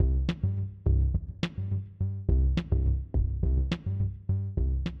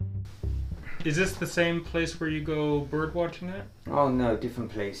Is this the same place where you go bird watching at? Oh no,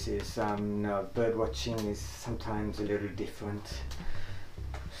 different places. No, bird watching is sometimes a little different.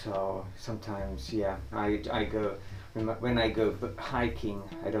 So sometimes, yeah, I go when I go hiking.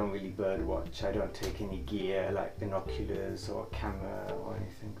 I don't really bird watch. I don't take any gear like binoculars or camera or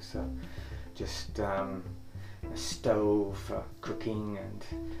anything. So just a stove for cooking and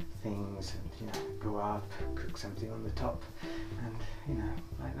things, and go up, cook something on the top, and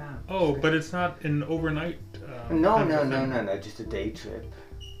like that. Oh, but it's not an overnight. No, just a day trip.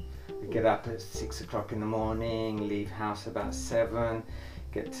 We get up at 6 o'clock in the morning, leave house about 7,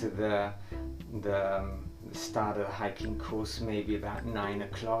 get to the start of the hiking course maybe about 9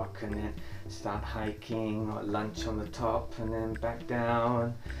 o'clock, and then start hiking or lunch on the top, and then back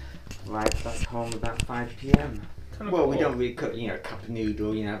down, right back home about 5 p.m. Well, we don't really cook, a cup of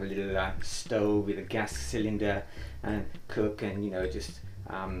noodle, have a little stove with a gas cylinder and cook, and just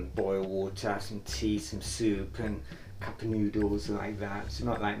boil water, some tea, some soup, and a cup of noodles like that. It's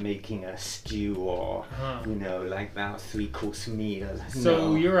not like making a stew or, like that 3-course meal.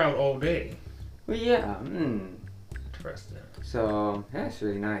 So you're out all day? Well, yeah. Interesting. So, yeah, it's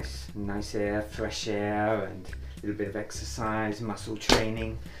really nice. Nice air, fresh air, and a little bit of exercise, muscle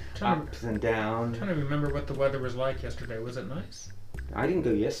training, up and down. I'm trying to remember what the weather was like yesterday. Was it nice? I didn't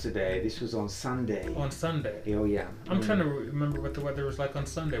go yesterday. This was on Sunday. On Sunday? Oh, yeah. I'm trying to remember what the weather was like on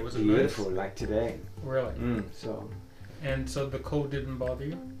Sunday. Was it beautiful, nice? like today. Really? And so the cold didn't bother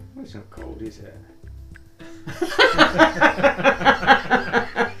you? Well, it's not cold, is it?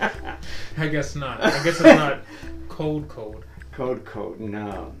 I guess not. I guess it's not cold. Cold,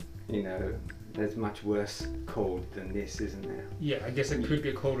 no. There's much worse cold than this, isn't there? Yeah, I guess it could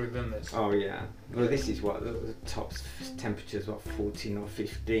get colder than this. Oh, yeah. Well, this is what the top temperature's 14 or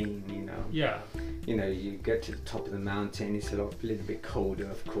 15, Yeah. You get to the top of the mountain, it's a little bit colder,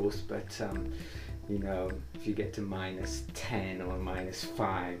 of course, but if you get to -10 or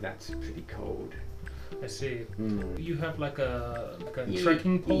 -5, that's pretty cold. I see. You have like a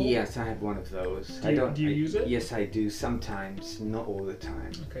trekking pole? Yes, I have one of those. Do you use it? Yes, I do sometimes, not all the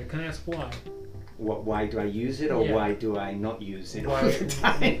time. Okay, can I ask why? Why do I use it, or why do I not use it all the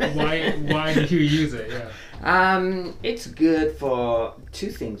time? Why do you use it? Yeah. It's good for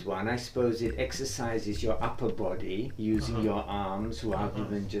 2 things. One, I suppose it exercises your upper body using your arms rather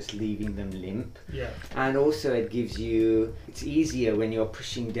than just leaving them limp. Yeah. And also it's easier when you're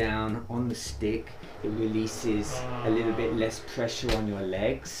pushing down on the stick. It releases a little bit less pressure on your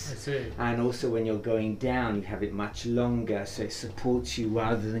legs. I see. And also when you're going down, you have it much longer, so it supports you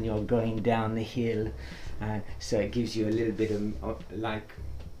rather than you're going down the hill. So it gives you a little bit of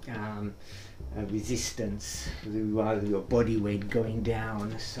resistance rather than your body weight going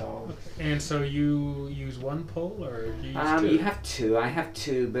down. So. And so you use one pole, or do you use 2? You have 2. I have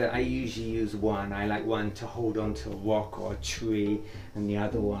 2, but I usually use one. I like one to hold onto a rock or a tree, and the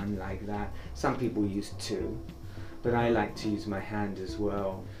other one like that. Some people use 2, but I like to use my hand as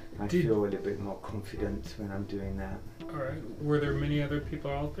well. I feel a little bit more confident when I'm doing that. All right. Were there many other people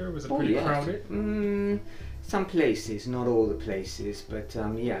out there? Was it pretty crowded? Some places, not all the places, but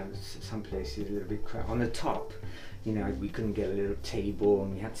some places a little bit crowded. On the top, we couldn't get a little table,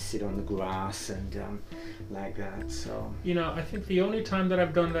 and we had to sit on the grass and like that. So. I think the only time that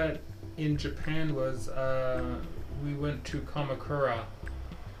I've done that in Japan was we went to Kamakura.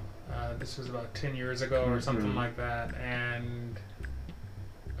 This was about 10 years ago or something like that, and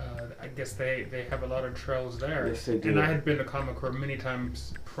I guess they have a lot of trails there. Yes, they do. And I had been to Kamakura many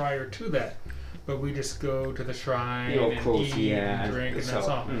times prior to that, but we just go to the shrine and eat and drink, and that's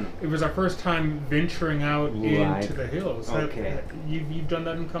all. It was our first time venturing out into the hills. Okay. You've done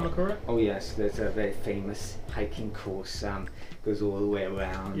that in Kamakura? Oh yes, there's a very famous hiking course. Goes all the way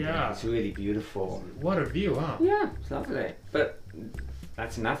around. Yeah. It's really beautiful. What a view, huh? Yeah, it's lovely. But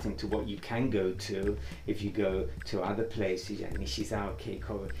that's nothing to what you can go to if you go to other places, Nishizawa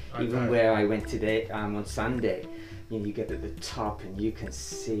Keiko. Even where I went today on Sunday, you get at the top and you can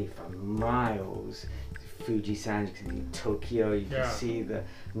see for miles Fujisan, you can see Tokyo, you can see the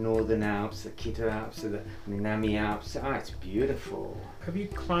Northern Alps, the Kita Alps, the Minami Alps. It's beautiful. Have you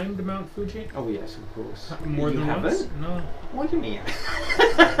climbed Mount Fuji? Oh yes, of course. More than once? No. What do you mean?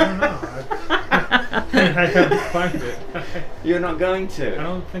 I don't know. I haven't climbed it. You're not going to? I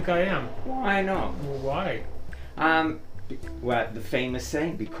don't think I am. Why not? Well, why? Well, the famous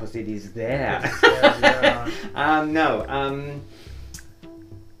saying, because it is there. No.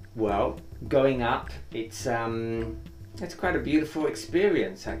 Well, going up, it's it's quite a beautiful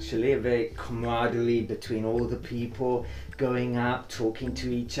experience, actually. A very camaraderie between all the people, going up, talking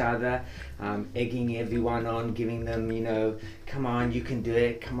to each other, egging everyone on, giving them, you know, come on, you can do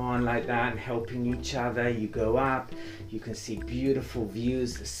it, come on, like that, and helping each other. You go up, you can see beautiful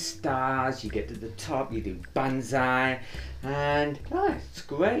views, the stars, you get to the top, you do banzai, and it's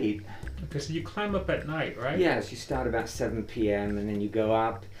great. Okay, so you climb up at night, right? Yes, you start about 7 p.m. and then you go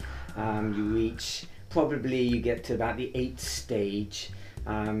up, you reach, probably you get to about the 8th stage.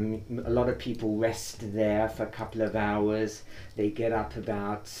 A lot of people rest there for a couple of hours. They get up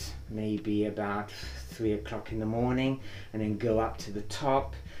maybe about 3 o'clock in the morning and then go up to the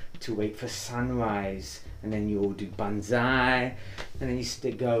top to wait for sunrise. And then you all do banzai, and then you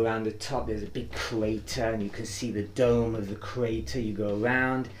go around the top. There's a big crater and you can see the dome of the crater. You go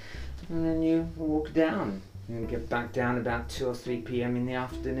around and then you walk down and get back down about 2 or 3 p.m. in the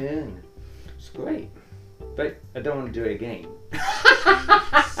afternoon. It's great, but I don't want to do it again.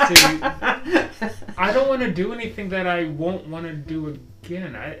 See, I don't want to do anything that I won't want to do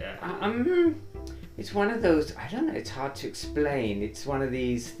again. It's one of those, I don't know, it's hard to explain. It's one of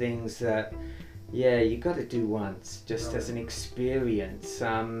these things that, yeah, you got to do once, just as an experience.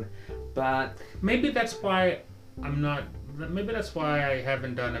 But maybe that's why maybe that's why I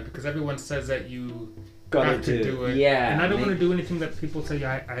haven't done it, because everyone says that you have to do it. Yeah. And I don't want to do anything that people say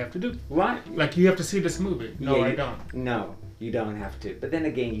I have to do. Right. Like, you have to see this movie. No, yeah, I don't. No, you don't have to. But then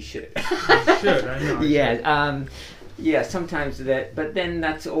again, you should. You should, I know. Yeah. Yeah, sometimes but then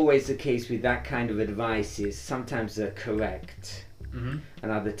that's always the case with that kind of advice, is sometimes they're correct. Mm-hmm.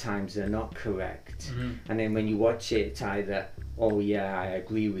 And other times they're not correct. Mm-hmm. And then when you watch it, it's either, oh yeah, I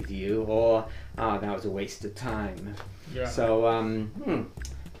agree with you, or that was a waste of time. Yeah. So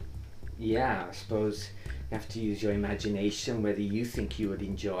yeah, I suppose you have to use your imagination whether you think you would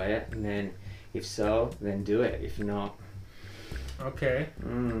enjoy it, and then if so, then do it. If not, okay.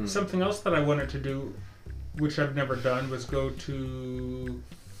 Something else that I wanted to do, which I've never done, was go to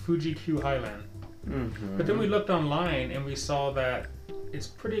Fuji-Q Highland. Mm-hmm. But then we looked online and we saw that it's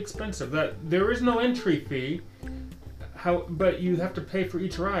pretty expensive. That there is no entry fee. But you have to pay for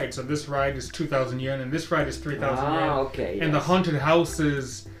each ride. So this ride is 2,000 yen, and this ride is 3,000 yen. Okay. And the haunted house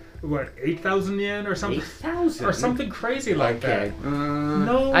is what, 8,000 yen or something? 8,000 or something crazy like that.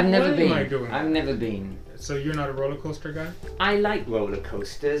 No, I've never been. So you're not a roller coaster guy? I like roller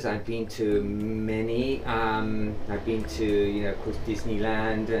coasters. I've been to many. I've been to, you know, of course,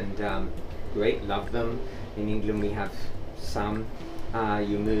 Disneyland, and great, love them. In England we have some.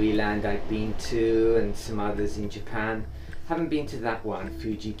 Yomiuri Land I've been to, and some others in Japan. Haven't been to that one,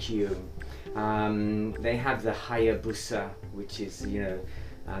 Fuji-Q. They have the Hayabusa, which is, you know,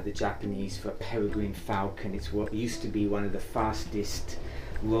 the Japanese for peregrine falcon. It's what used to be one of the fastest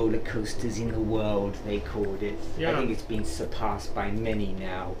roller coasters in the world, they called it. Yeah. I think it's been surpassed by many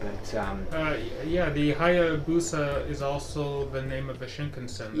now, but yeah, the Hayabusa is also the name of the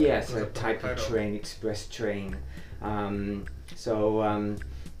Shinkansen. Yes, a type of train, express train.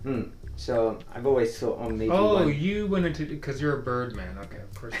 So I've always thought, maybe. Oh, you went into, because you're a bird man. Okay,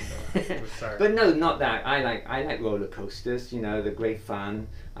 of course you know. Sorry. But no, not that. I like roller coasters. You know, they're great fun.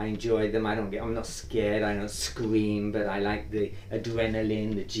 I enjoy them. I'm not scared. I don't scream, but I like the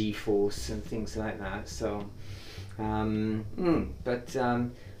adrenaline, the G-force, and things like that. So, but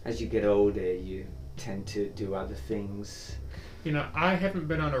as you get older, you tend to do other things. You know, I haven't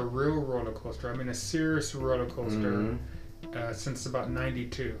been on a real roller coaster. I mean, a serious roller coaster since about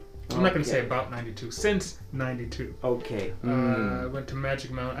 92. I'm not going to say about 92, since 92. Okay. I went to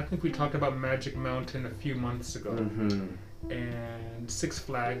Magic Mountain. I think we talked about Magic Mountain a few months ago. Mm-hmm. And Six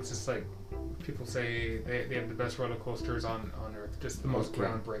Flags, it's like, people say they have the best roller coasters on Earth. Just the most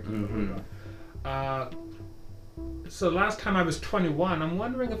groundbreaking. Mm-hmm. So last time I was 21, I'm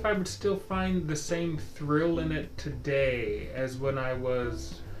wondering if I would still find the same thrill in it today as when I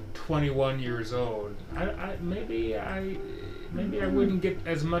was 21 years old. Maybe I wouldn't get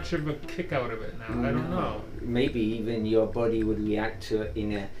as much of a kick out of it now. I don't know. Maybe even your body would react to it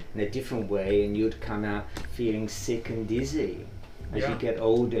in a different way, and you'd come out feeling sick and dizzy. As you get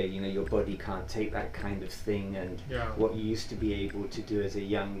older, you know, your body can't take that kind of thing, and what you used to be able to do as a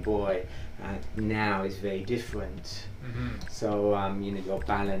young boy now is very different. Mm-hmm. So, you know, your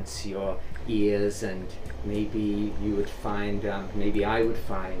balance, your ears, and maybe you would find, maybe I would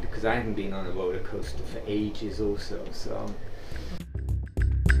find, because I haven't been on a roller coaster for ages also, so